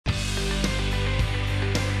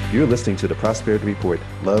You're listening to the Prosperity Report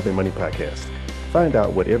Love and Money podcast. Find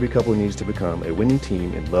out what every couple needs to become a winning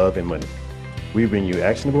team in love and money. We bring you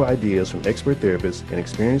actionable ideas from expert therapists and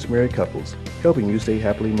experienced married couples, helping you stay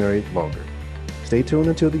happily married longer. Stay tuned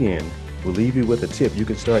until the end. We'll leave you with a tip you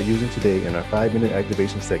can start using today in our 5-minute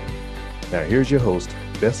activation segment. Now here's your host,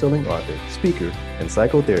 best-selling author, speaker, and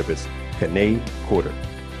psychotherapist, Kanae Corder.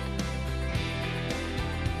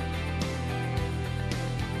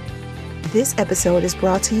 This episode is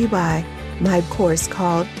brought to you by my course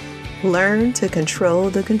called Learn to Control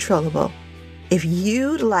the Controllable. If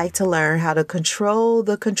you'd like to learn how to control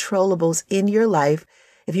the controllables in your life,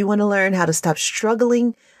 if you want to learn how to stop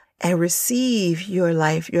struggling and receive your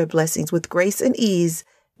life, your blessings with grace and ease,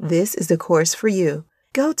 this is the course for you.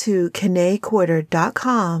 Go to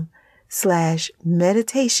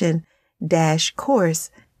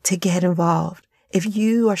kanaecorder.com/meditation-course to get involved. If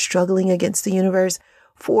you are struggling against the universe,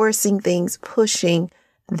 forcing things, pushing,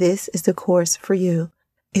 this is the course for you.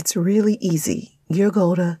 It's really easy. You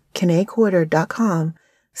go to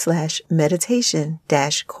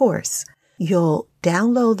kanaecorder.com/meditation-course. You'll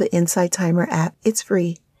download the Insight Timer app. It's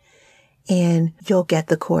free. And you'll get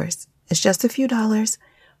the course. It's just a few dollars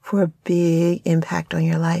for a big impact on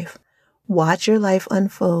your life. Watch your life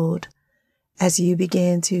unfold as you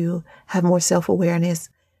begin to have more self-awareness,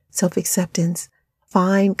 self-acceptance,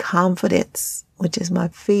 find confidence, which is my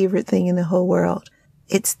favorite thing in the whole world.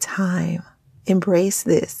 It's time. Embrace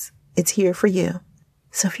this. It's here for you.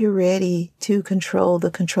 So if you're ready to control the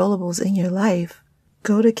controllables in your life,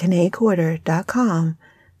 go to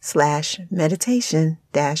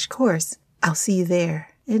kanaecorder.com/meditation-course. I'll see you there.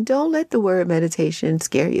 And don't let the word meditation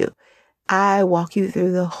scare you. I walk you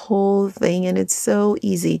through the whole thing, and it's so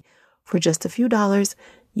easy. For just a few dollars,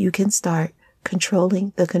 you can start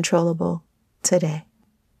controlling the controllable today.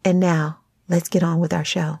 And now, let's get on with our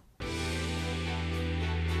show.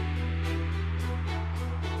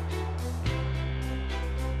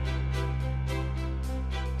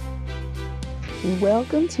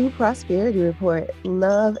 Welcome to Prosperity Report,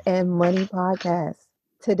 Love and Money podcast.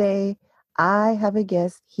 Today, I have a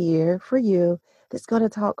guest here for you that's going to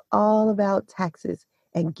talk all about taxes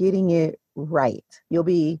and getting it right. You'll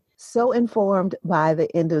be so informed by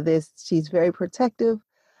the end of this. She's very protective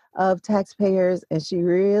of taxpayers, and she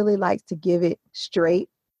really likes to give it straight.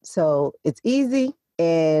 So it's easy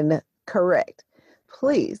and correct.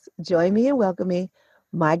 Please join me in welcoming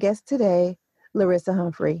my guest today, Larisa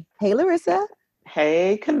Humphery. Hey, Larisa.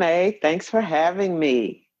 Hey, Kanae. Thanks for having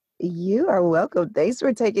me. You are welcome. Thanks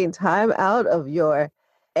for taking time out of your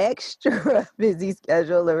extra busy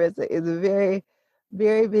schedule. Larisa is very,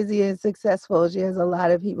 very busy and successful. She has a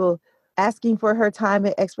lot of people asking for her time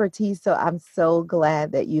and expertise. So I'm so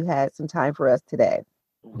glad that you had some time for us today.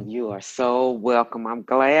 You are so welcome. I'm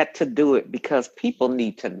glad to do it because people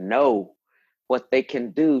need to know what they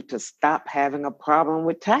can do to stop having a problem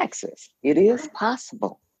with taxes. It is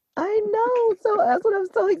possible. I know. So that's what I'm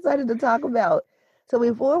so excited to talk about. So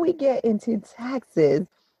before we get into taxes,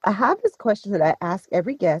 I have this question that I ask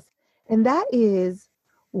every guest, and that is,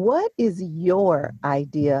 what is your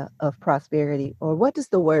idea of prosperity, or what does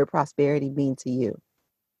the word prosperity mean to you?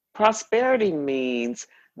 Prosperity means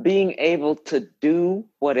being able to do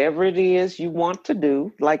whatever it is you want to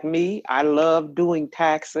do. Like me, I love doing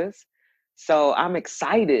taxes. So I'm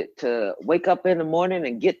excited to wake up in the morning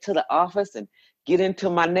and get to the office and get into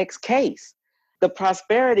my next case. The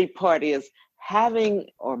prosperity part is having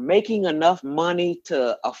or making enough money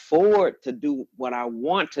to afford to do what I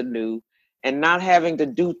want to do and not having to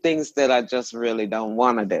do things that I just really don't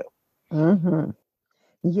want to do. Mm-hmm.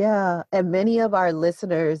 Yeah, and many of our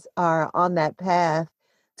listeners are on that path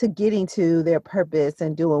to getting to their purpose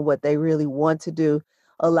and doing what they really want to do.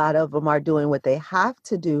 A lot of them are doing what they have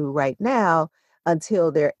to do right now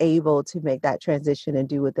until they're able to make that transition and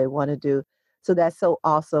do what they want to do. So that's so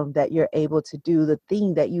awesome that you're able to do the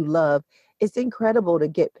thing that you love. It's incredible to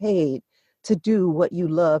get paid to do what you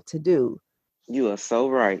love to do. You are so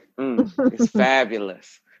right. It's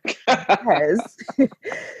fabulous. Yes.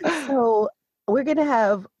 So we're going to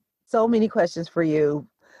have so many questions for you.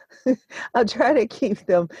 I'll try to keep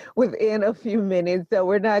them within a few minutes. So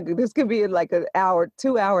this could be like an hour,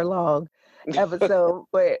 2 hour long episode,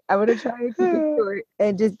 but I'm going to try to keep it short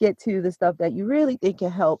and just get to the stuff that you really think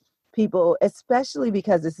can help people, especially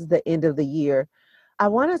because this is the end of the year. I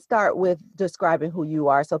want to start with describing who you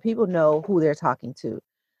are so people know who they're talking to.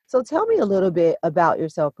 So tell me a little bit about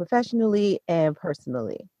yourself professionally and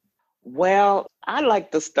personally. Well, I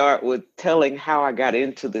like to start with telling how I got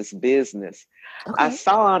into this business. I Okay.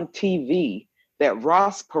 saw on TV that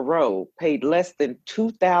Ross Perot paid less than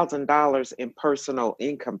 $2,000 in personal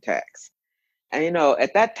income tax. And,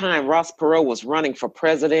 at that time, Ross Perot was running for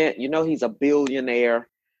president. He's a billionaire,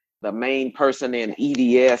 the main person in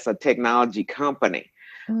EDS, a technology company.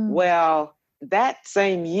 Mm. Well, that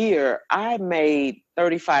same year, I made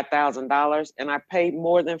 $35,000 and I paid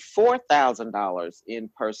more than $4,000 in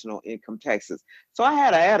personal income taxes. So I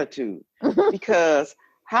had an attitude because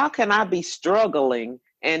how can I be struggling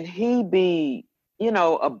and he be,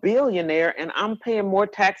 a billionaire and I'm paying more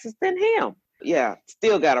taxes than him? Yeah,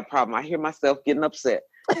 still got a problem. I hear myself getting upset.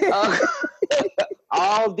 Uh,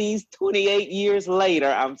 all these 28 years later,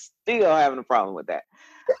 I'm still having a problem with that.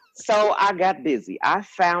 So I got busy. I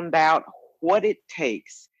found out what it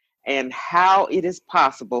takes and how it is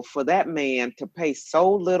possible for that man to pay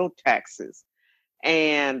so little taxes.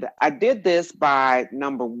 And I did this by,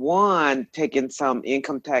 number one, taking some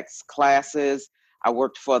income tax classes. I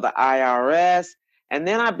worked for the IRS, and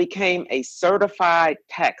then I became a certified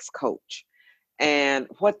tax coach. And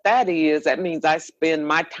what that means I spend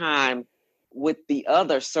my time with the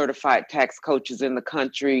other certified tax coaches in the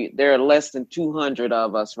country. There are less than 200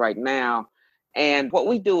 of us right now. And what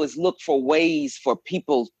we do is look for ways for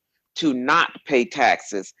people to not pay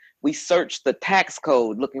taxes. We search the tax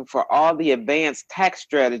code looking for all the advanced tax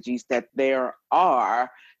strategies that there are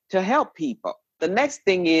to help people. The next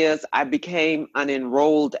thing is I became an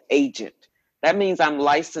enrolled agent. That means I'm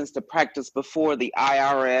licensed to practice before the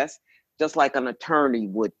IRS, just like an attorney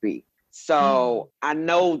would be. Mm. So I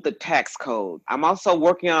know the tax code. I'm also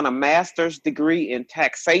working on a master's degree in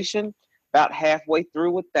taxation, about halfway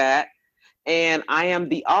through with that. And I am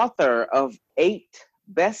the author of 8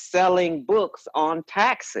 best-selling books on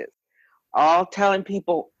taxes, all telling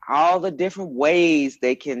people all the different ways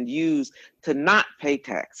they can use to not pay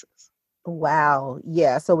taxes. Wow.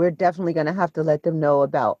 Yeah. So we're definitely going to have to let them know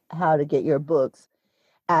about how to get your books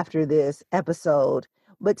after this episode.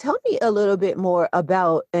 But tell me a little bit more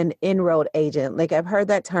about an enrolled agent. Like I've heard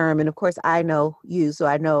that term, and of course I know you, so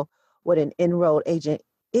I know what an enrolled agent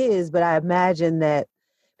is, but I imagine that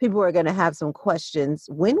people are going to have some questions.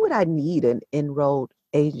 When would I need an enrolled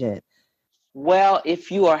agent? Well,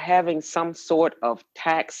 if you are having some sort of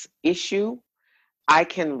tax issue, I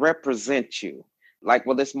can represent you. Like,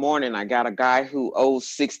 well, this morning I got a guy who owes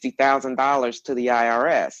 $60,000 to the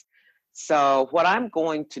IRS. So, what I'm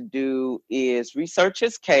going to do is research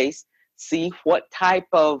his case, see what type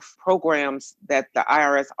of programs that the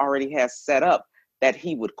IRS already has set up that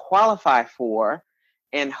he would qualify for,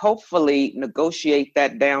 and hopefully negotiate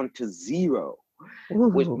that down to zero.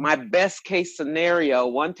 With Ooh. my best case scenario,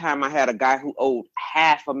 one time I had a guy who owed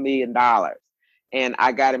 $500,000 and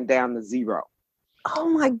I got him down to zero. Oh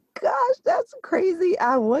my gosh, that's crazy.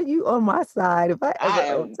 I want you on my side if I I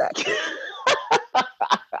ever owe am taxes.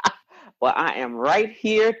 well, I am right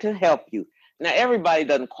here to help you. Now, everybody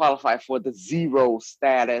doesn't qualify for the zero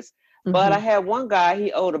status, but I Hmm. had one guy,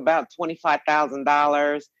 he owed about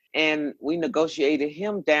 $25,000, and we negotiated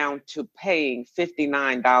him down to paying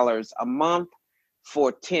 $59 a month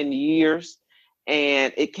for 10 years.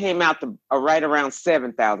 And it came out to right around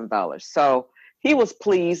 $7,000. So he was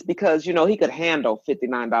pleased because, he could handle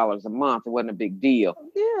 $59 a month. It wasn't a big deal.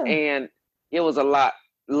 Yeah, And it was a lot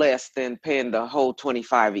less than paying the whole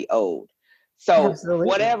 25 he owed. So absolutely.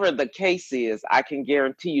 whatever the case is, I can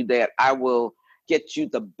guarantee you that I will get you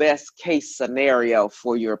the best case scenario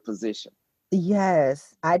for your position.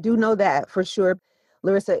 Yes, I do know that for sure.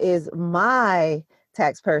 Larissa is my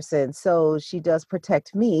tax person, so she does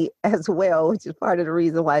protect me as well, which is part of the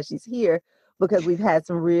reason why she's here because we've had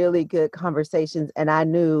some really good conversations and I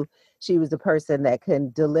knew she was the person that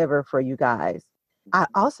can deliver for you guys. I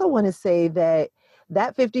also want to say that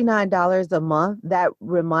that $59 a month, that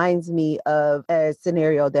reminds me of a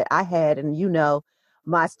scenario that I had and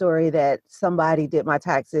my story that somebody did my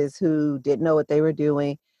taxes who didn't know what they were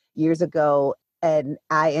doing years ago, and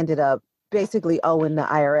I ended up basically owing the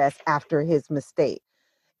IRS after his mistake.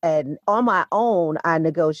 And on my own, I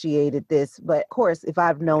negotiated this. But of course, if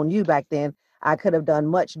I've known you back then, I could have done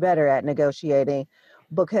much better at negotiating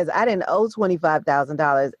because I didn't owe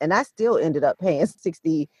 $25,000 and I still ended up paying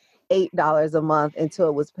 $68 a month until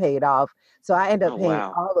it was paid off. So I ended up Oh, paying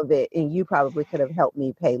wow. all of it, and you probably could have helped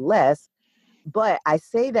me pay less. But I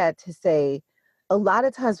say that to say a lot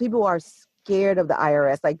of times people are scared of the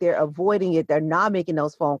IRS, like they're avoiding it. They're not making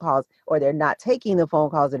those phone calls, or they're not taking the phone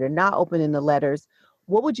calls, or they're not opening the letters.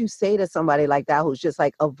 What would you say to somebody like that who's just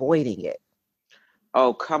like avoiding it?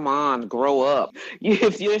 Oh, come on, grow up.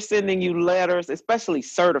 If you're sending you letters, especially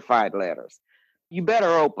certified letters, you better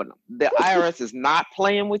open them. The IRS is not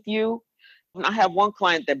playing with you. I have one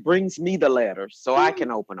client that brings me the letters so I can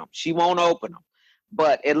open them. She won't open them,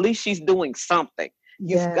 but at least she's doing something.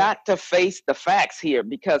 You've Yeah. got to face the facts here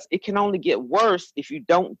because it can only get worse if you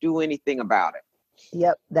don't do anything about it.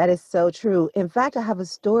 Yep, that is so true. In fact, I have a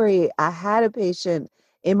story. I had a patient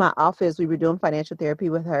in my office. We were doing financial therapy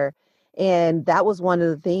with her. And that was one of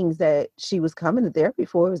the things that she was coming to therapy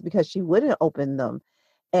for, was because she wouldn't open them.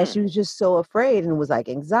 And Hmm. she was just so afraid, and it was like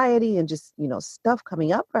anxiety and just, stuff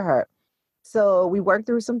coming up for her. So we worked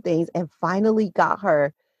through some things and finally got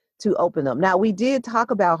her to open them. Now, we did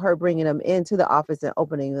talk about her bringing them into the office and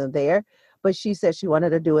opening them there, but she said she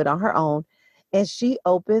wanted to do it on her own. And she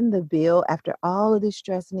opened the bill after all of this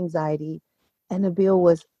stress and anxiety, and the bill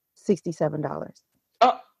was $67.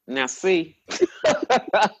 Oh, now see.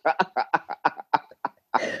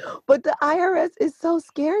 But the IRS is so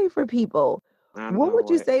scary for people. I What would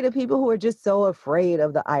know you it. say to people who are just so afraid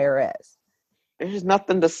of the IRS? There's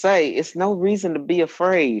nothing to say. It's no reason to be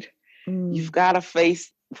afraid. You've Mm, got to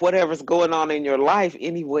face whatever's going on in your life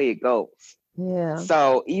any way it goes. yeah.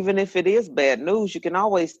 So even if it is bad news, you can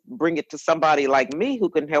always bring it to somebody like me who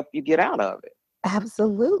can help you get out of it.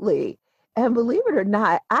 Absolutely. And believe it or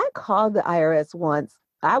not, I called the IRS once.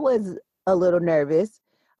 I was a little nervous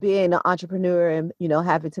being an entrepreneur and,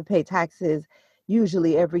 having to pay taxes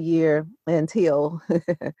usually every year until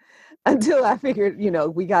until I figured,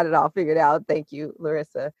 we got it all figured out. Thank you,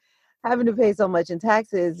 Larissa. Having to pay so much in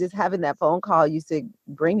taxes, just having that phone call used to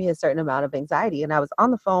bring me a certain amount of anxiety. And I was on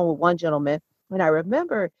the phone with one gentleman, and I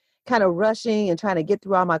remember kind of rushing and trying to get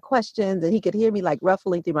through all my questions, and he could hear me like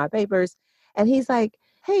ruffling through my papers. And he's like,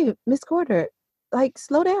 "Hey, Miss Corder, like,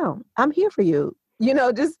 slow down. I'm here for you.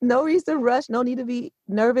 Just no reason to rush, no need to be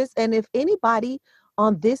nervous. And if anybody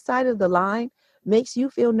on this side of the line makes you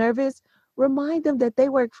feel nervous, remind them that they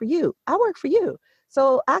work for you. I work for you.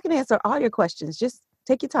 So I can answer all your questions. Just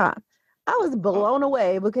take your time." I was Oh, blown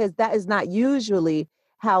away because that is not usually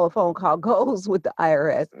how a phone call goes with the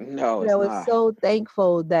IRS. no, But I it's was not. so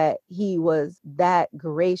thankful that he was that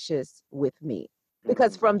gracious with me,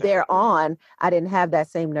 because from That's there good. on, I didn't have that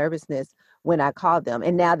same nervousness when I called them.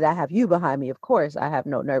 And now that I have you behind me, of course, I have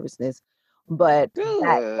no nervousness. But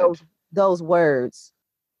that Good. those words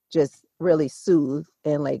just really soothed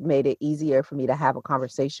and like made it easier for me to have a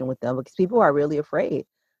conversation with them, because people are really afraid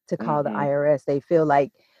to call the Hmm. IRS. They feel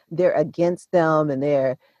like they're against them, and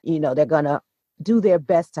they're gonna do their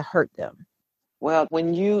best to hurt them. Well,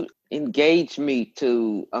 when you engage me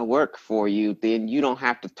to work for you, then you don't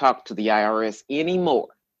have to talk to the IRS anymore.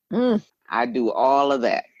 Mm, I do all of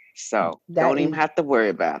that. So that don't even is have to worry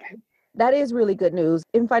about it. That is really good news.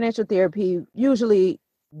 In financial therapy, usually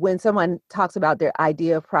when someone talks about their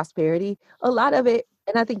idea of prosperity, a lot of it,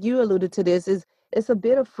 and I think you alluded to this, is it's a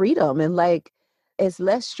bit of freedom, and like it's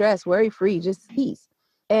less stress, worry free, just peace.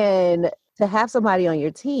 And to have somebody on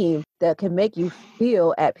your team that can make you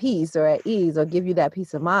feel at peace or at ease or give you that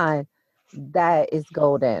peace of mind, that is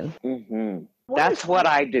golden. Hmm. What are That's what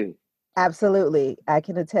I do. Absolutely. I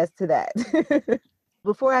can attest to that.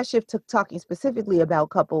 Before I shift to talking specifically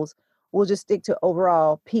about couples, we'll just stick to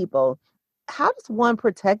overall people. How does one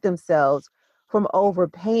protect themselves from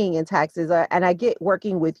overpaying in taxes? And I get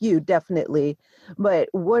working with you, definitely. But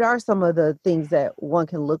what are some of the things that one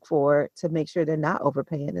can look for to make sure they're not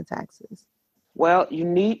overpaying in taxes? Well, you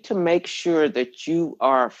need to make sure that you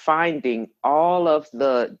are finding all of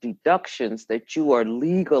the deductions that you are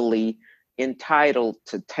legally entitled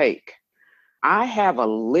to take. I have a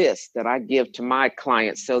list that I give to my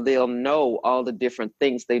clients so they'll know all the different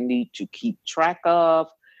things they need to keep track of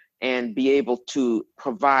and be able to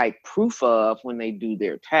provide proof of when they do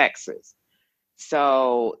their taxes.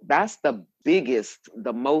 So that's the biggest,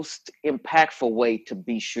 the most impactful way to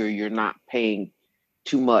be sure you're not paying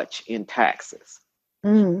too much in taxes.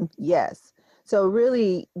 Yes. So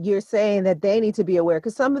really, you're saying that they need to be aware,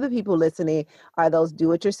 because some of the people listening are those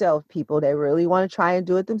do-it-yourself people. They really want to try and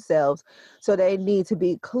do it themselves. So they need to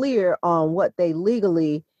be clear on what they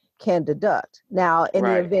legally can deduct. Now, in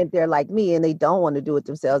the Right. event they're like me and they don't want to do it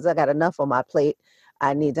themselves, I got enough on my plate.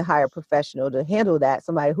 I need to hire a professional to handle that.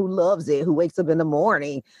 Somebody who loves it, who wakes up in the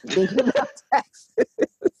morning thinking about taxes.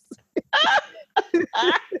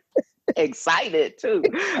 Excited too.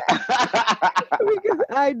 Because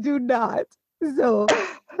I do not. So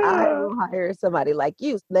I will hire somebody like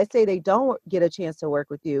you. Let's say they don't get a chance to work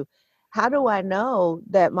with you. How do I know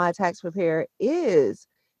that my tax preparer is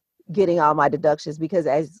getting all my deductions? Because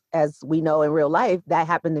as we know in real life, that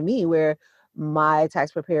happened to me where my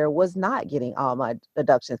tax preparer was not getting all my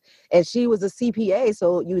deductions. And she was a CPA,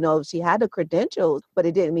 so she had the credentials, but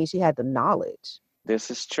it didn't mean she had the knowledge.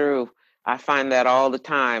 This is true. I find that all the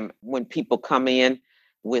time when people come in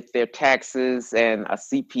with their taxes and a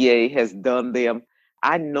CPA has done them.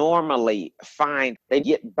 I normally find they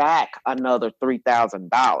get back another $3,000.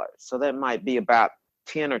 So that might be about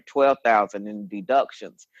 10 or 12,000 in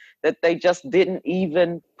deductions that they just didn't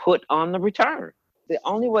even put on the return. The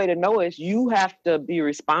only way to know is you have to be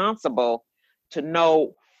responsible to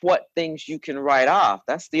know what things you can write off.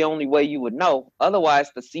 That's the only way you would know. Otherwise,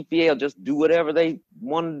 the CPA will just do whatever they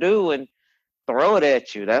want to do and throw it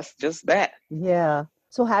at you. That's just that. Yeah.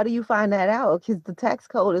 So how do you find that out? Because the tax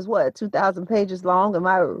code is what, 2,000 pages long? Am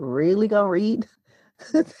I really gonna read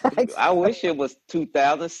the tax I code? wish it was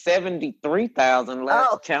 2,000, 73,000 last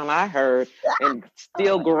Oh, count I heard, and oh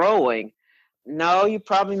still my, growing. No, you're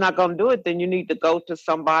probably not going to do it. Then you need to go to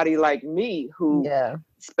somebody like me who yeah.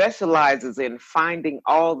 specializes in finding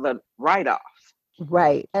all the write offs.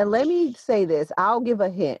 Right. And let me say this, I'll give a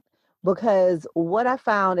hint because what I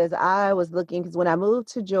found as I was looking, because when I moved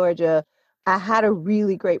to Georgia, I had a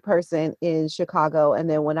really great person in Chicago. And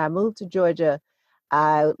then when I moved to Georgia,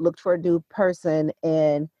 I looked for a new person.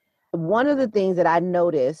 And one of the things that I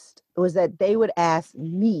noticed was that they would ask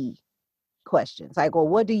me questions like, well,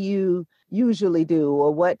 what do you usually do?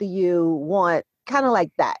 Or what do you want? Kind of like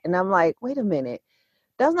that. And I'm like, wait a minute,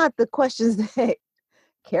 that's not the questions that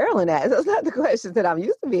Carolyn asked. Those not the questions that I'm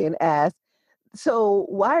used to being asked. So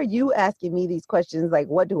why are you asking me these questions? Like,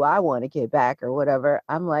 what do I want to get back or whatever?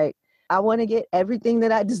 I'm like, I want to get everything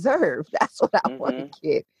that I deserve. That's what I want to Mm-hmm.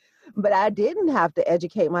 get. But I didn't have to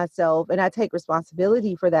educate myself. And I take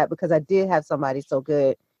responsibility for that because I did have somebody so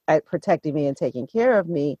good at protecting me and taking care of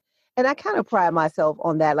me. And I kind of pride myself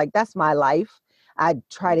on that. Like, that's my life. I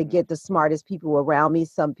try to Mm-hmm. get the smartest people around me,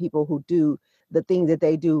 some people who do the things that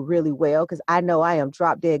they do really well, because I know I am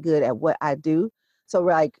drop dead good at what I do. So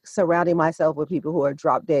like surrounding myself with people who are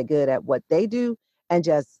drop dead good at what they do and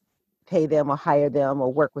just pay them or hire them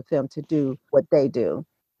or work with them to do what they do.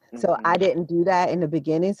 So Mm-hmm. I didn't do that in the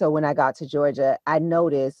beginning. So when I got to Georgia, I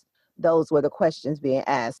noticed those were the questions being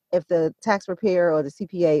asked. If the tax preparer or the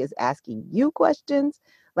CPA is asking you questions,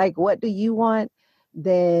 like what do you want,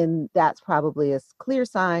 then that's probably a clear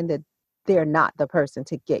sign that they're not the person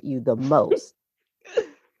to get you the most.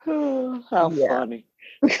 How Yeah. funny.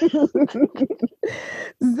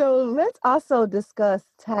 So let's also discuss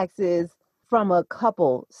taxes from a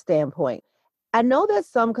couple standpoint. I know that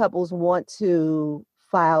some couples want to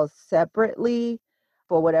file separately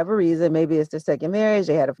for whatever reason. Maybe it's their second marriage,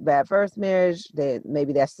 they had a bad first marriage,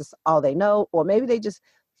 maybe that's just all they know, or maybe they just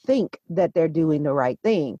think that they're doing the right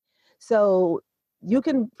thing. So you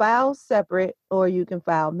can file separate or you can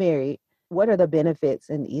file married. What are the benefits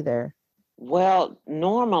in either? Well,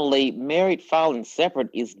 normally married filing separate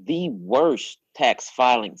is the worst tax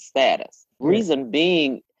filing status. Yeah. Reason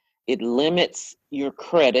being, it limits your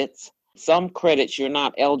credits. Some credits you're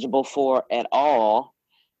not eligible for at all.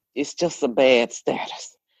 It's just a bad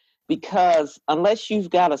status. Because unless you've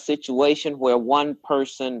got a situation where one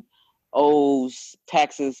person owes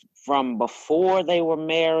taxes from before they were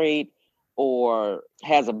married or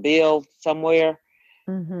has a bill somewhere,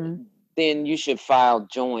 Mm-hmm. then you should file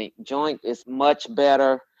joint. Joint is much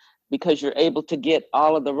better because you're able to get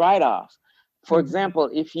all of the write offs. For Mm-hmm. example,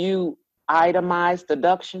 if you itemize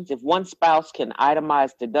deductions, if one spouse can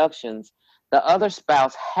itemize deductions, the other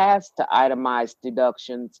spouse has to itemize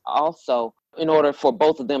deductions also in order for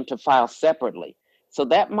both of them to file separately. So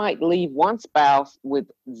that might leave one spouse with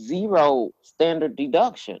zero standard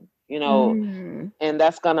deduction, Mm. and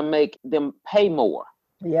that's going to make them pay more.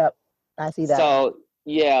 Yep. I see that. So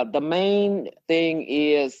yeah, the main thing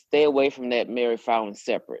is stay away from that married filing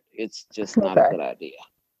separate. It's just not a Okay. good idea.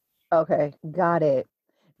 Okay. Got it.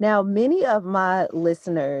 Now, many of my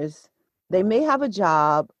listeners, they may have a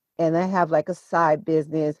job and they have like a side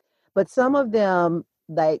business, but some of them,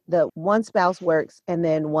 like the one spouse works and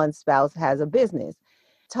then one spouse has a business.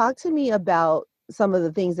 Talk to me about some of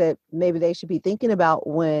the things that maybe they should be thinking about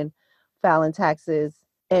when filing taxes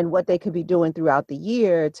and what they could be doing throughout the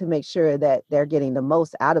year to make sure that they're getting the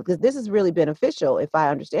most out of, because this is really beneficial if I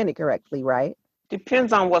understand it correctly, right?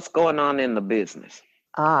 Depends on what's going on in the business.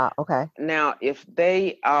 Ah, okay. Now, if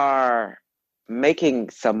they are making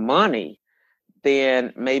some money,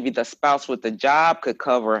 then maybe the spouse with the job could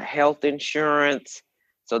cover health insurance.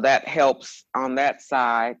 So that helps on that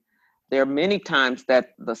side. There are many times that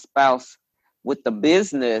the spouse with the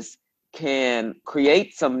business can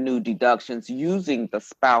create some new deductions using the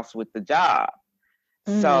spouse with the job.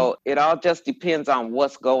 Mm-hmm. So it all just depends on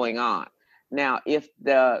what's going on. Now, if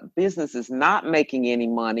the business is not making any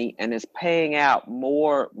money and is paying out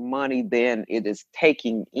more money than it is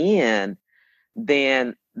taking in,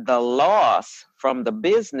 then the loss from the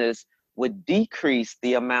business would decrease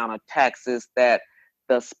the amount of taxes that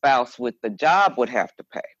the spouse with the job would have to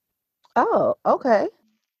pay. Oh, okay.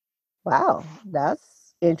 Wow,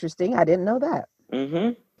 that's interesting. I didn't know that.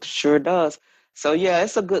 Sure does. So yeah,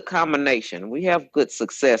 it's a good combination. We have good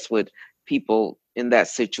success with people in that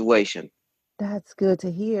situation. That's good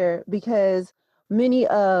to hear because many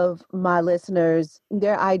of my listeners,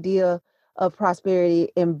 their idea of prosperity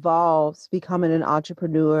involves becoming an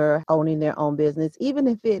entrepreneur, owning their own business, even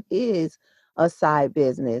if it is a side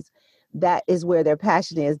business. That is where their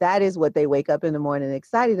passion is. That is what they wake up in the morning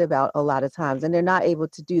excited about a lot of times. And they're not able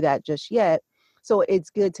to do that just yet. So it's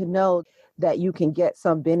good to know that you can get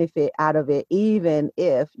some benefit out of it, even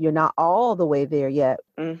if you're not all the way there yet.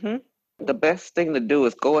 hmm The best thing to do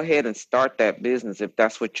is go ahead and start that business if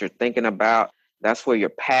that's what you're thinking about. That's where your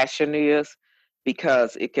passion is,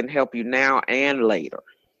 because it can help you now and later.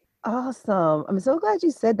 Awesome. I'm so glad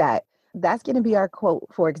you said that. That's going to be our quote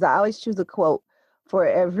for it because I always choose a quote for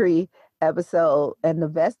every episode. And the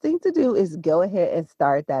best thing to do is go ahead and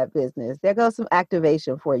start that business. There goes some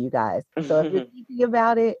activation for you guys. So if you're thinking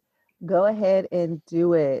about it, go ahead and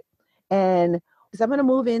do it. And so I'm going to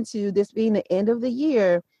move into this being the end of the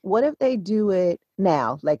year. What if they do it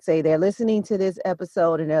now? Like, say they're listening to this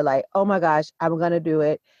episode and they're like, oh my gosh, I'm going to do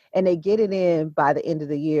it. And they get it in by the end of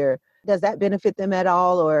the year. Does that benefit them at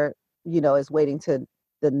all, or is waiting to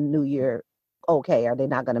the new year okay? Are they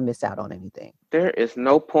not going to miss out on anything? There is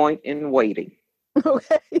no point in waiting.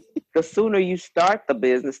 Okay. The sooner you start the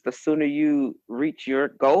business, the sooner you reach your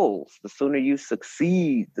goals, the sooner you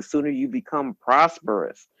succeed, the sooner you become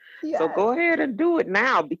prosperous. So Yes. go ahead and do it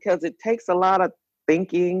now, because it takes a lot of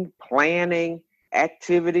thinking, planning,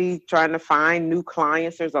 activity, trying to find new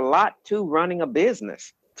clients. There's a lot to running a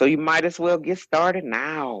business. So you might as well get started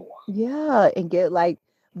now. Yeah, and get like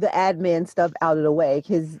the admin stuff out of the way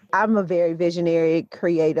because I'm a very visionary,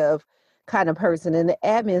 creative kind of person. And the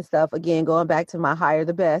admin stuff, again, going back to my hire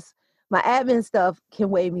the best, my admin stuff can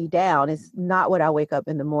weigh me down. It's not what I wake up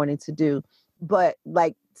in the morning to do. But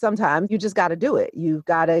like sometimes you just got to do it. You've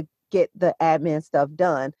got to get the admin stuff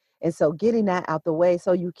done. And so getting that out the way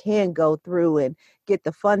so you can go through and get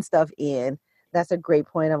the fun stuff in. That's a great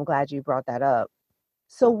point. I'm glad you brought that up.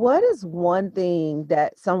 So, what is one thing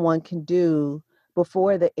that someone can do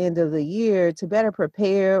before the end of the year to better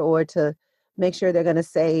prepare or to make sure they're going to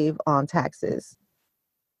save on taxes?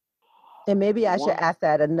 And maybe I should One, ask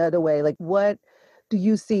that another way. Like, what do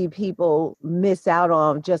you see people miss out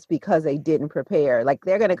on just because they didn't prepare? Like,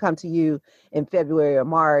 they're going to come to you in February or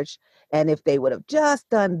March. And if they would have just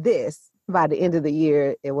done this by the end of the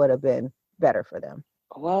year, it would have been better for them.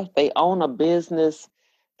 well, if they own a business,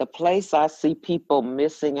 the place I see people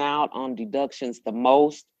missing out on deductions the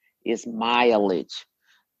most is mileage.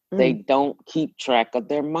 They Mm, don't keep track of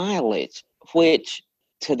their mileage, which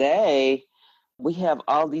today we have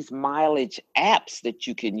all these mileage apps that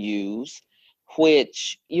you can use,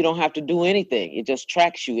 which you don't have to do anything. It just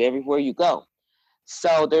tracks you everywhere you go.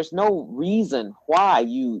 So there's no reason why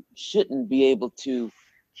you shouldn't be able to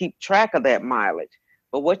keep track of that mileage.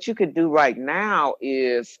 But what you could do right now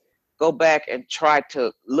is go back and try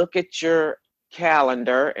to look at your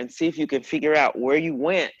calendar and see if you can figure out where you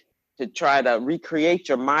went to try to recreate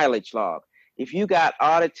your mileage log. If you got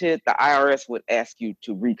audited, the IRS would ask you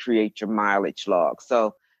to recreate your mileage log.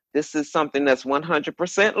 So this is something that's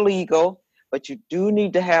 100% legal, but you do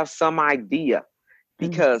need to have some idea,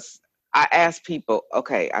 mm, because I asked people,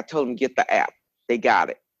 okay, I told them get the app. They got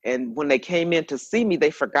it. And when they came in to see me,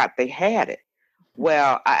 they forgot they had it.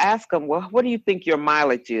 Well, I asked them, well, what do you think your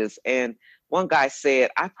mileage is? And one guy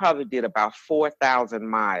said, I probably did about 4,000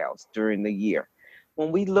 miles during the year.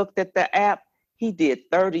 When we looked at the app, he did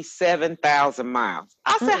 37,000 miles.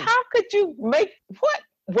 I said, mm. how could you make what?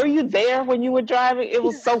 Were you there when you were driving? It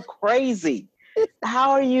was so crazy.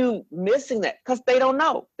 How are you missing that? Because they don't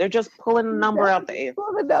know. They're just pulling a number Exactly. out the Just air.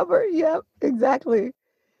 pull the number. Yep, exactly.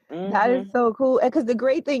 That is Mm-hmm. so cool. And because the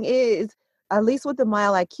great thing is, at least with the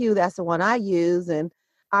Mile IQ, that's the one I use. And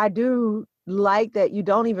I do like that you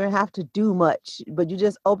don't even have to do much, but you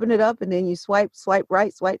just open it up and then you swipe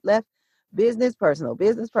right, swipe left, business, personal.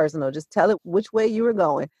 Just tell it which way you were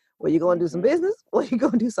going. Were you going to do some Mm-hmm. business or you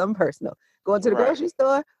going to do something personal? Going to the Right. grocery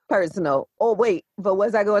store? Personal. Oh, wait, but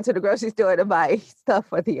was I going to the grocery store to buy stuff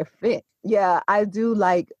for the event? Yeah, I do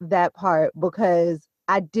like that part because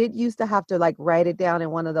I did used to have to like write it down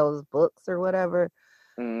in one of those books or whatever.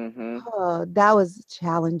 Mm-hmm. That was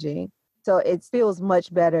challenging. So it feels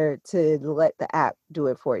much better to let the app do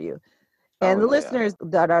it for you. Oh And the yeah. listeners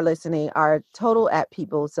that are listening are total app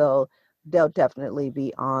people. So they'll definitely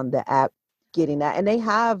be on the app getting that. And they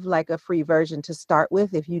have like a free version to start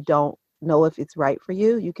with. If you don't know if it's right for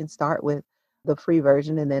you, you can start with the free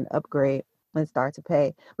version and then upgrade and start to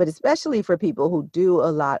pay. But especially for people who do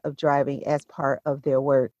a lot of driving as part of their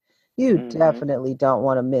work, You Mm-hmm. definitely don't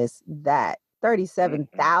want to miss that. Mm-mm.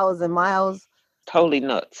 37,000 miles. Totally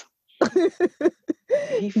nuts.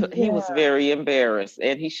 He Yeah. was very embarrassed,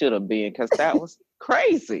 and he should have been, because that was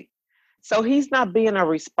crazy. So he's not being a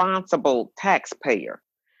responsible taxpayer,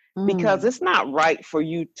 because Mm, it's not right for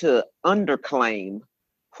you to underclaim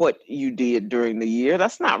what you did during the year.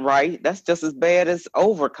 That's not right. That's just as bad as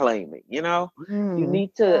overclaiming, you know? You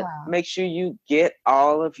need to yeah. make sure you get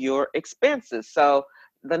all of your expenses. So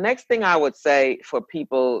the next thing I would say for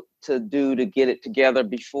people to do to get it together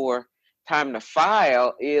before time to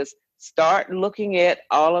file is start looking at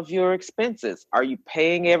all of your expenses. Are you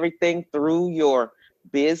paying everything through your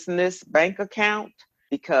business bank account?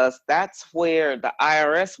 Because that's where the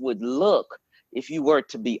IRS would look if you were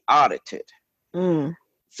to be audited. Mm,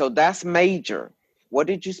 So that's major. What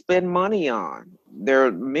did you spend money on? There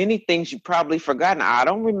are many things you probably forgotten. I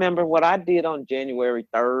don't remember what I did on January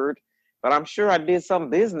 3rd, but I'm sure I did some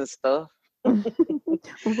business stuff.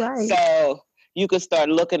 right. So you could start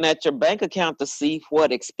looking at your bank account to see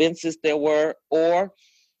what expenses there were, or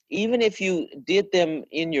even if you did them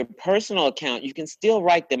in your personal account, you can still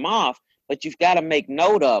write them off, but you've got to make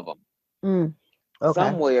note of them Mm, okay.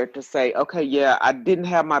 somewhere to say, okay, yeah, I didn't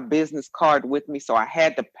have my business card with me, so I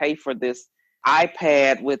had to pay for this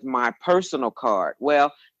iPad with my personal card.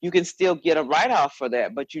 Well, you can still get a write off for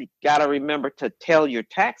that, but you got to remember to tell your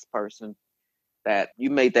tax person that you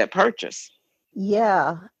made that purchase.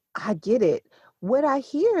 Yeah, I get it. What I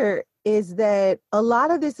hear is that a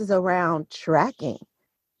lot of this is around tracking.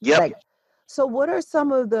 Yep. Like, so what are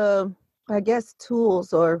some of the, I guess,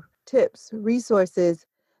 tools or tips, resources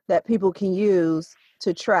that people can use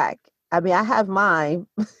to track? I mean, I have mine,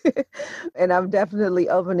 and I'm definitely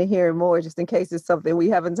open to hearing more just in case it's something we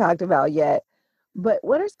haven't talked about yet. But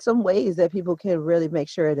what are some ways that people can really make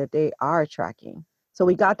sure that they are tracking? So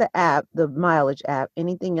we got the app, the mileage app.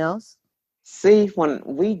 Anything else? See, when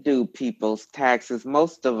we do people's taxes,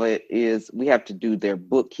 most of it is we have to do their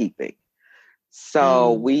bookkeeping.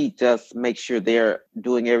 So Mm, we just make sure they're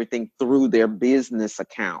doing everything through their business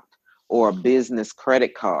account or a business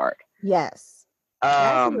credit card. yes,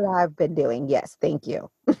 that's Um, what I've been doing. Yes, thank you.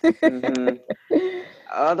 mhm.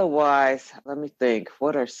 Otherwise, let me think.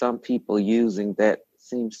 What are some people using that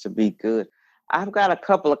seems to be good? I've got a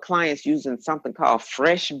couple of clients using something called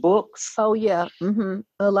FreshBooks. Oh yeah,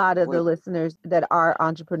 a lot of the With listeners that are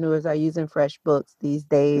entrepreneurs are using FreshBooks these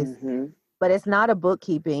days, hmm but it's not a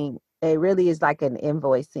bookkeeping. It really is like an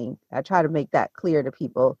invoicing. I try to make that clear to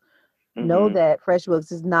people. Know hmm that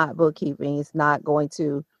FreshBooks is not bookkeeping. It's not going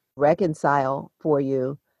to reconcile for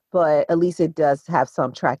you, but at least it does have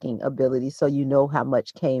some tracking ability so you know how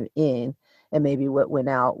much came in and maybe what went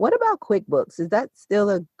out. What about QuickBooks? Is that still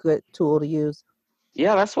a good tool to use?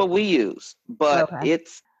 Yeah, that's what we use, but Okay.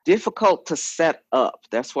 it's difficult to set up.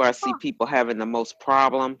 That's where I see Oh, people having the most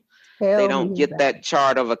problem. They tell don't me get about that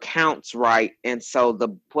chart of accounts right, and so the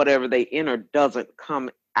whatever they enter doesn't come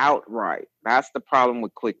out right. That's the problem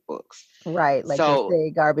with QuickBooks. right, like they So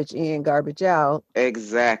say, garbage in, garbage out.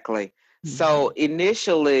 exactly. So Mhm.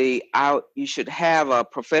 initially, you should have a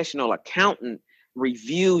professional accountant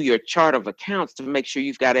review your chart of accounts to make sure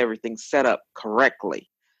you've got everything set up correctly.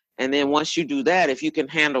 And then once you do that, if you can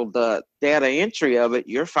handle the data entry of it,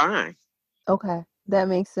 you're fine. Okay, that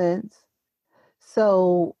makes sense.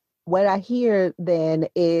 So, what I hear then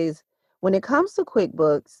is when it comes to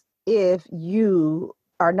QuickBooks, if you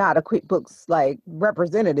are not a QuickBooks like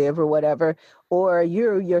representative or whatever, or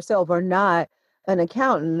you yourself are not an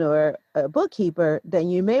accountant or a bookkeeper, then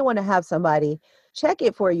you may want to have somebody check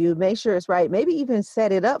it for you, make sure it's right, maybe even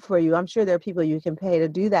set it up for you. I'm sure there are people you can pay to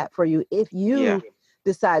do that for you. If Yeah. you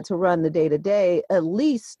decide to run the day to day, at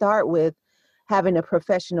least start with having a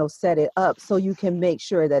professional set it up so you can make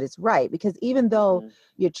sure that it's right. Because even though hmm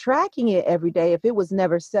you're tracking it every day, if it was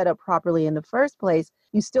never set up properly in the first place,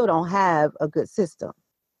 you still don't have a good system.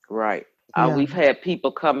 Right. Yeah. We've had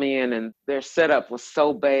people come in and their setup was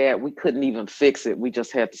so bad we couldn't even fix it. We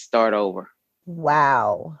just had to start over,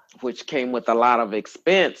 Wow. which came with a lot of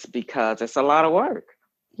expense because it's a lot of work.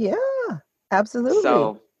 Yeah, absolutely.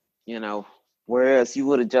 So, you know, whereas you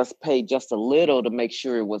would have just paid just a little to make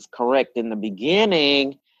sure it was correct in the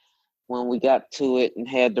beginning, when we got to it and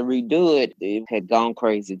had to redo it, it had gone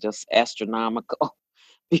crazy, just astronomical,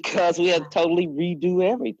 because we had to totally redo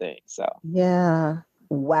everything. So, Yeah.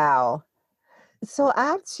 Wow. So I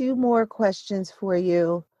have two more questions for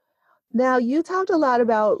you. Now, you talked a lot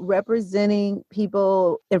about representing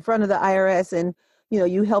people in front of the IRS and,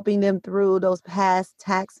 you helping them through those past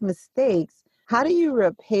tax mistakes. How do you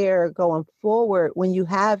repair going forward when you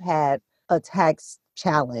have had a tax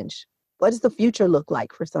challenge? What does the future look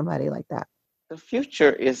like for somebody like that? The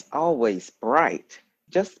future is always bright.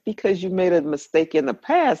 Just because you made a mistake in the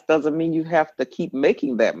past doesn't mean you have to keep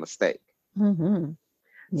making that mistake. Mm-hmm.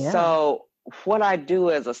 Yeah. So, what I do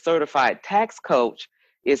as a certified tax coach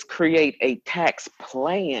is create a tax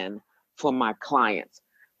plan for my clients,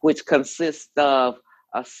 which consists of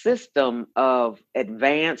a system of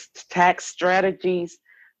advanced tax strategies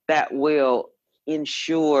that will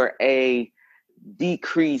ensure a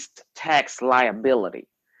decreased tax liability.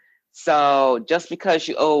 So, just because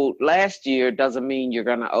you owed last year doesn't mean you're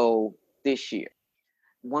going to owe this year.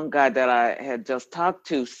 One guy that I had just talked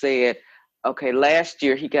to said, okay, last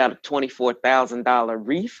year he got a $24,000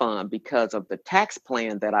 refund because of the tax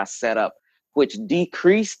plan that I set up, which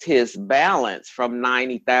decreased his balance from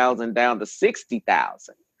 90,000 down to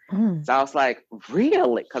 60,000. Mm. So I was like,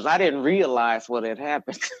 really? Because I didn't realize what had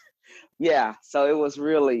happened. Yeah, so it was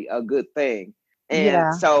really a good thing. And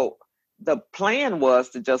Yeah. so the plan was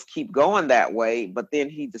to just keep going that way, but then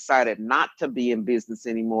he decided not to be in business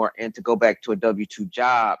anymore and to go back to a W 2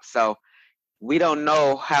 job. So we don't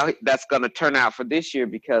know how that's going to turn out for this year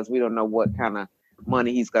because we don't know what kind of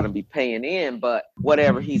money he's going to be paying in. But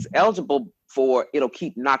whatever he's eligible for, it'll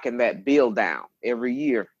keep knocking that bill down every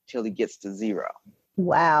year till he gets to zero.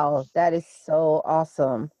 Wow. That is so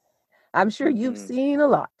awesome. I'm sure you've Mm-hmm. seen a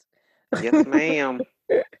lot. Yes, ma'am.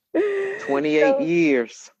 28 So,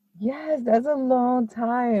 years. yes, that's a long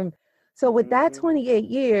time. So, with that Mm-hmm. 28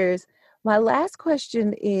 years, my last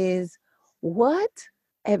question is what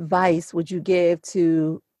advice would you give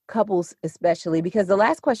to couples, especially? Because the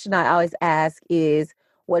last question I always ask is,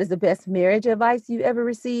 what is the best marriage advice you ever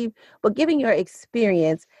received? But given your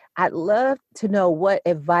experience, I'd love to know what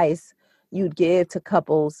advice you'd give to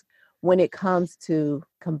couples when it comes to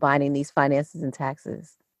combining these finances and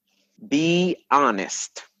taxes. Be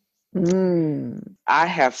honest. Mm. I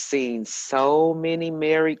have seen so many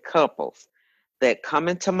married couples that come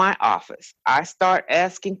into my office. I start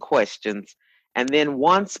asking questions, and then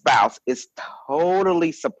one spouse is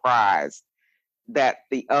totally surprised that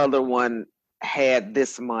the other one had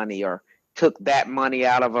this money or took that money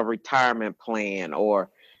out of a retirement plan or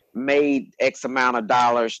made X amount of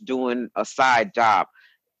dollars doing a side job.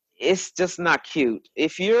 It's just not cute.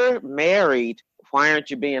 If you're married, why aren't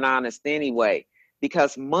you being honest anyway?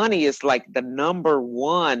 Because money is like the number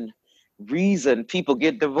one reason people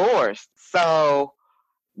get divorced. So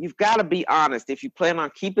you've got to be honest. If you plan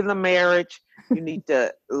on keeping the marriage, you need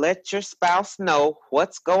to let your spouse know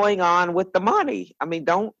what's going on with the money. I mean,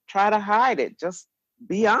 don't try to hide it. Just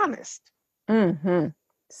be honest. Hmm.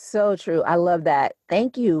 So true. I love that.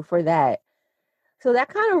 Thank you for that. So that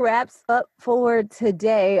kind of wraps up for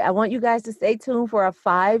today. I want you guys to stay tuned for a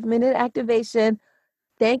 5 minute activation.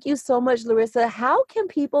 Thank you so much, Larissa. How can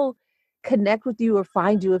people connect with you or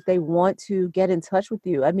find you if they want to get in touch with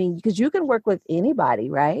you? I mean, because you can work with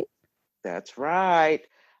anybody, right? That's right.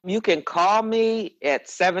 You can call me at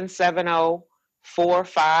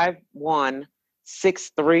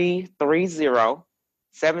 770-451-6330,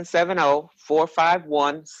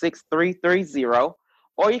 770-451-6330,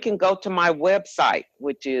 or you can go to my website,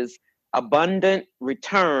 which is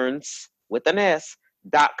abundantreturns with an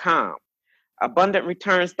S.com.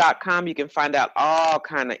 Abundantreturns.com. You can find out all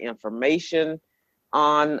kind of information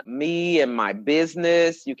on me and my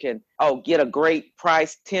business. You can get a great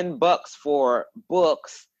price, $10 for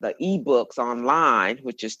books, the ebooks online,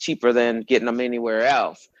 which is cheaper than getting them anywhere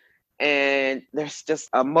else. And there's just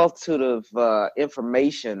a multitude of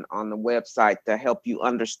information on the website to help you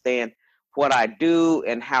understand what I do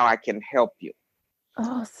and how I can help you.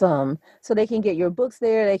 Awesome. So they can get your books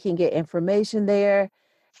there, they can get information there.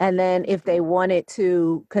 And then if they wanted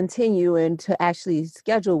to continue and to actually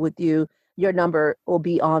schedule with you, your number will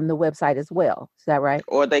be on the website as well. Is that right?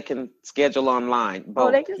 Or they can schedule online, Oh,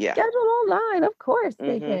 they both. can Yeah. schedule online. Of course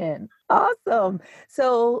they Mm-hmm. can. Awesome.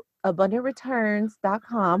 So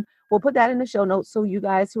abundantreturns.com. We'll put that in the show notes. So you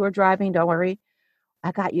guys who are driving, don't worry.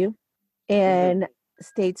 I got you. Mm-hmm. And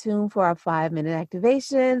stay tuned for our 5 minute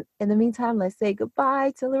activation. In the meantime, let's say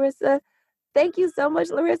goodbye to Larissa. Thank you so much,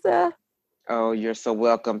 Larissa. Oh, you're so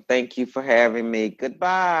welcome. Thank you for having me.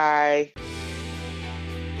 Goodbye.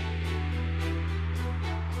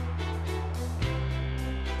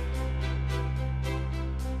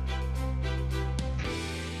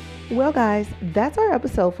 Well, guys, that's our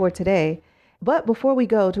episode for today. But before we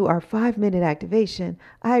go to our 5 minute activation,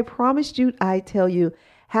 I promised you I'd tell you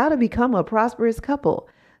how to become a prosperous couple.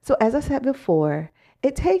 So, as I said before,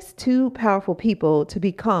 it takes two powerful people to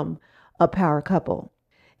become a power couple.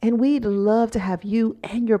 And we'd love to have you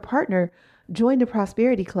and your partner join the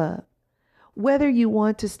Prosperity Club. Whether you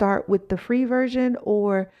want to start with the free version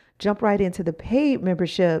or jump right into the paid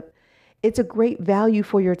membership, It's a great value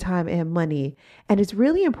for your time and money. And it's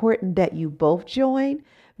really important that you both join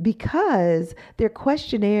because they're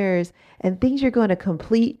questionnaires and things you're going to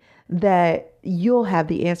complete that you'll have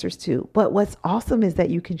the answers to. But what's awesome is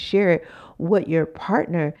that you can share it with your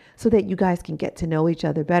partner so that you guys can get to know each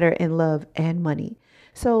other better in love and money.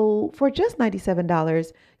 So for just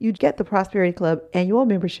 $97, you get the Prosperity Club annual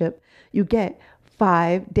membership. You get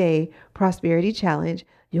 5-day prosperity challenge.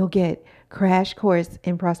 You'll get crash course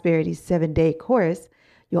in prosperity 7-day course.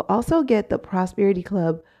 You'll also get the Prosperity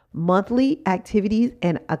Club monthly activities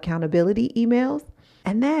and accountability emails.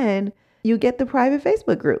 And then you get the private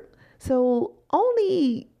Facebook group. So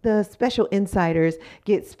only the special insiders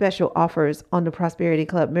get special offers on the Prosperity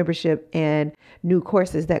Club membership and new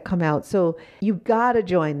courses that come out. So you've got to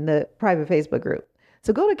join the private Facebook group.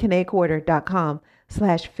 So go to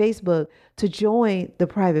KeneQuarter.com/Facebook to join the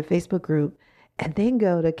private Facebook group, and then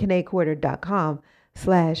go to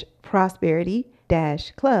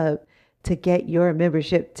KeneQuarter.com/prosperity-club to get your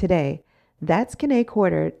membership today. That's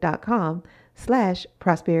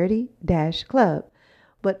KeneQuarter.com/prosperity-club.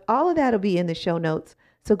 But all of that will be in the show notes.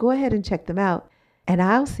 So go ahead and check them out. And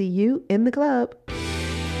I'll see you in the club.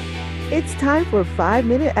 It's time for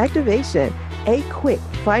 5-minute activation, a quick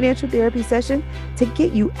financial therapy session to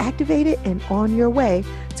get you activated and on your way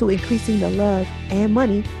to increasing the love and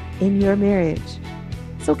money in your marriage.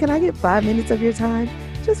 So can I get 5 minutes of your time?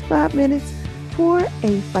 Just 5 minutes for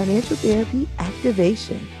a financial therapy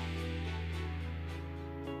activation.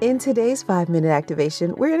 In today's 5-minute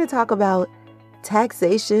activation, we're going to talk about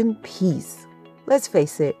taxation peace. Let's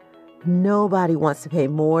face it, nobody wants to pay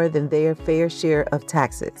more than their fair share of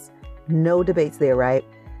taxes. No debates there, right?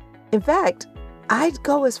 In fact, I'd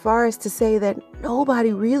go as far as to say that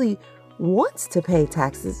nobody really wants to pay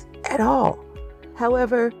taxes at all.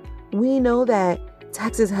 However, we know that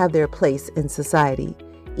taxes have their place in society.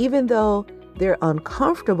 Even though they're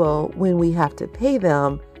uncomfortable when we have to pay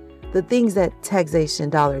them, the things that taxation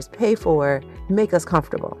dollars pay for make us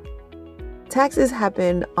comfortable. Taxes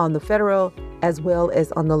happen on the federal as well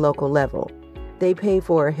as on the local level. They pay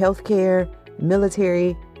for healthcare,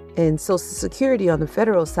 military, and Social Security on the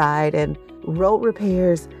federal side, and road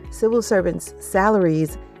repairs, civil servants'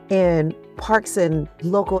 salaries, and parks and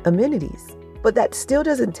local amenities. But that still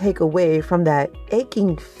doesn't take away from that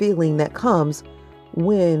aching feeling that comes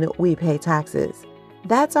when we pay taxes.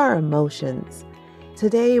 That's our emotions.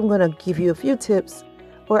 Today, I'm going to give you a few tips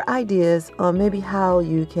or ideas on maybe how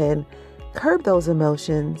you can curb those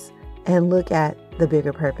emotions and look at the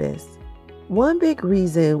bigger purpose. One big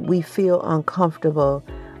reason we feel uncomfortable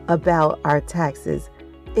about our taxes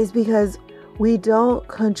is because we don't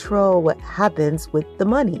control what happens with the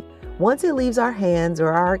money. Once it leaves our hands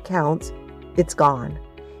or our accounts, it's gone.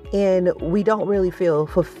 And we don't really feel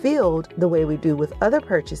fulfilled the way we do with other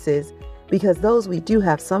purchases, because those we do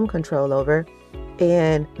have some control over,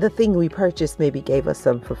 and the thing we purchased maybe gave us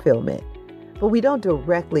some fulfillment. But we don't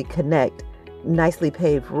directly connect nicely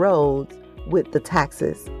paved roads with the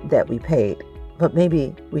taxes that we paid. But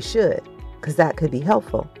maybe we should, because that could be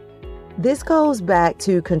helpful. This goes back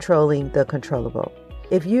to controlling the controllable.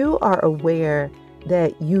 If you are aware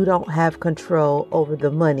that you don't have control over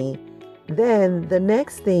the money, then the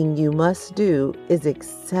next thing you must do is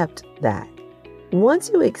accept that.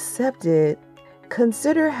 Once you accept it,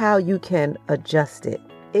 consider how you can adjust it.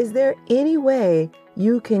 Is there any way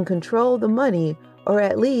you can control the money or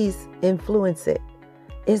at least influence it?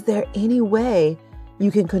 Is there any way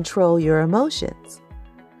you can control your emotions?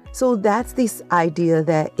 So that's this idea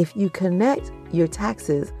that if you connect your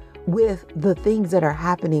taxes with the things that are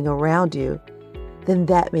happening around you, then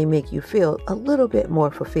that may make you feel a little bit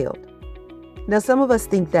more fulfilled. Now, some of us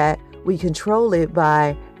think that we control it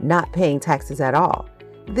by not paying taxes at all.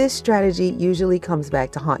 This strategy usually comes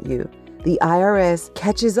back to haunt you. The IRS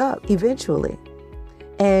catches up eventually.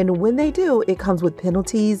 And when they do, it comes with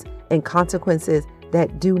penalties and consequences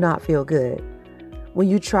that do not feel good. When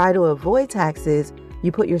you try to avoid taxes,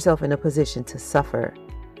 you put yourself in a position to suffer.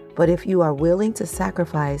 But if you are willing to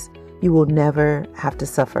sacrifice, you will never have to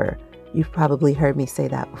suffer. You've probably heard me say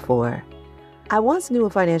that before. I once knew a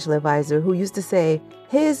financial advisor who used to say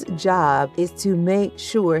his job is to make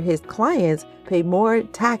sure his clients pay more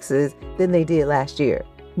taxes than they did last year.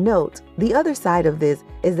 Note, the other side of this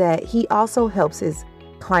is that he also helps his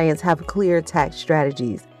clients have clear tax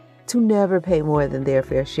strategies to never pay more than their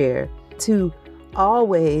fair share, to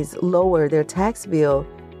always lower their tax bill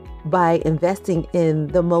by investing in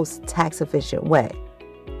the most tax efficient way.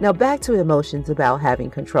 Now back to emotions about having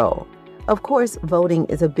control. Of course, voting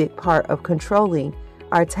is a big part of controlling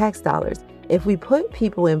our tax dollars. If we put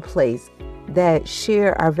people in place that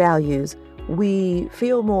share our values, We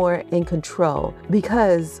feel more in control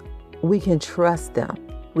because we can trust them.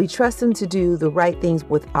 We trust them to do the right things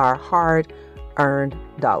with our hard-earned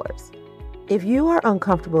dollars. If you are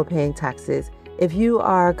uncomfortable paying taxes, if you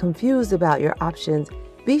are confused about your options,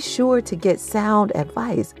 be sure to get sound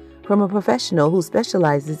advice from a professional who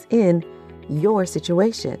specializes in your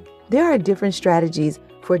situation. There are different strategies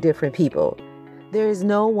for different people. There is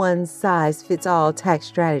no one-size-fits-all tax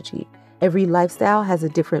strategy. Every lifestyle has a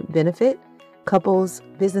different benefit. Couples,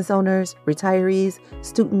 business owners, retirees,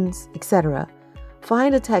 students, etc.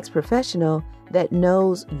 Find a tax professional that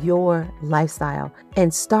knows your lifestyle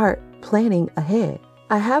and start planning ahead.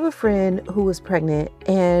 I have a friend who was pregnant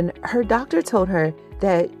and her doctor told her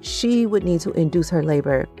that she would need to induce her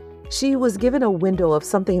labor. She was given a window of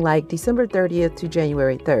something like December 30th to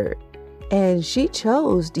January 3rd. And she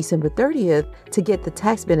chose December 30th to get the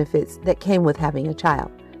tax benefits that came with having a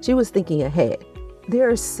child. She was thinking ahead. There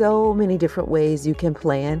are so many different ways you can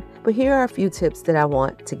plan, but here are a few tips that I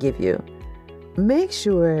want to give you. Make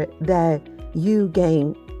sure that you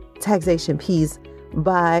gain taxation peace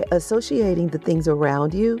by associating the things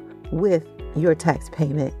around you with your tax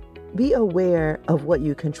payment. Be aware of what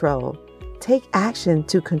you control. Take action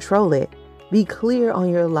to control it. Be clear on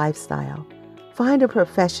your lifestyle. Find a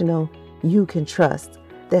professional you can trust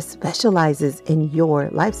that specializes in your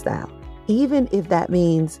lifestyle, even if that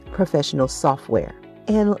means professional software.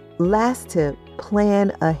 And last tip,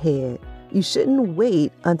 plan ahead. You shouldn't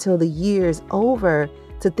wait until the year's over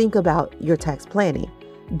to think about your tax planning.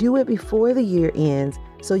 Do it before the year ends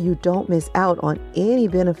so you don't miss out on any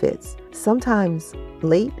benefits. Sometimes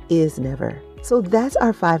late is never. So that's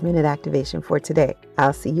our 5-minute activation for today.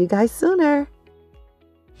 I'll see you guys sooner.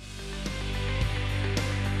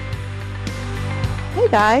 Hey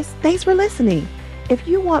guys, thanks for listening. If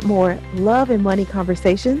you want more love and money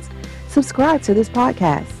conversations, subscribe to this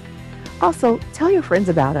podcast. Also, tell your friends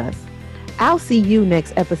about us. I'll see you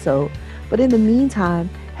next episode. But in the meantime,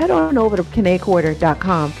 head on over to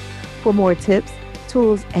KeneQuarter.com for more tips,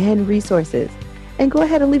 tools, and resources. And go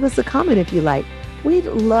ahead and leave us a comment if you like. We'd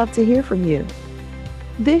love to hear from you.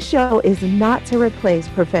 This show is not to replace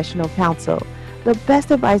professional counsel. The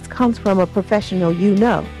best advice comes from a professional you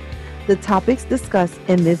know. The topics discussed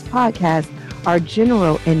in this podcast are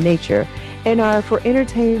general in nature and are for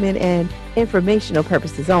entertainment and informational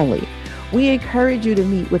purposes only. We encourage you to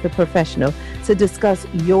meet with a professional to discuss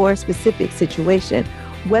your specific situation,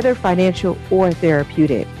 whether financial or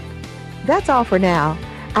therapeutic. That's all for now.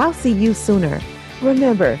 I'll see you sooner.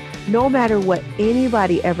 Remember, no matter what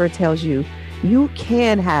anybody ever tells you, you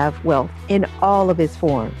can have wealth in all of its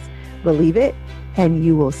forms. Believe it, and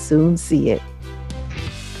you will soon see it.